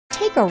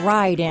Take a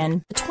ride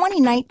in the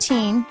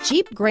 2019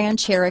 Jeep Grand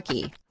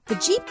Cherokee. The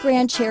Jeep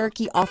Grand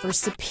Cherokee offers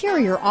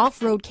superior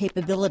off-road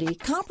capability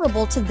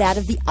comparable to that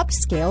of the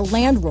upscale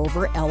Land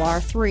Rover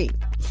LR3.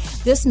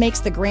 This makes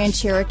the Grand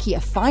Cherokee a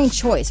fine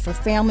choice for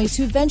families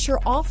who venture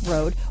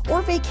off-road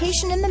or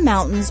vacation in the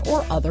mountains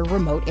or other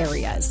remote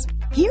areas.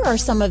 Here are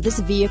some of this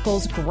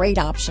vehicle's great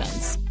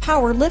options: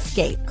 power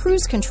liftgate,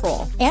 cruise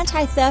control,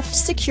 anti-theft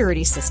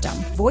security system,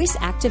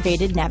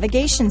 voice-activated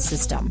navigation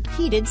system,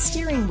 heated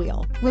steering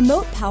wheel,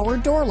 remote power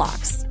door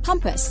locks,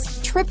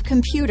 compass, trip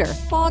computer,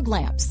 fog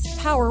lamps,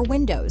 power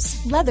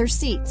windows, leather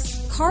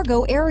seats,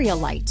 cargo area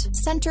light,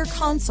 center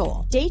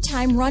console,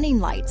 daytime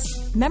running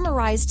lights,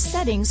 memorized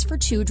settings for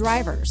 2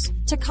 drivers,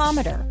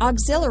 tachometer,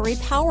 auxiliary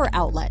power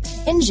outlet,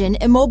 engine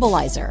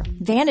immobilizer,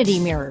 vanity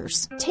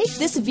mirrors. Take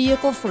this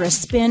vehicle for a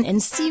spin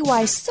and see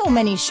why so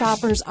many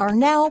shoppers are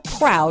now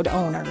proud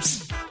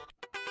owners.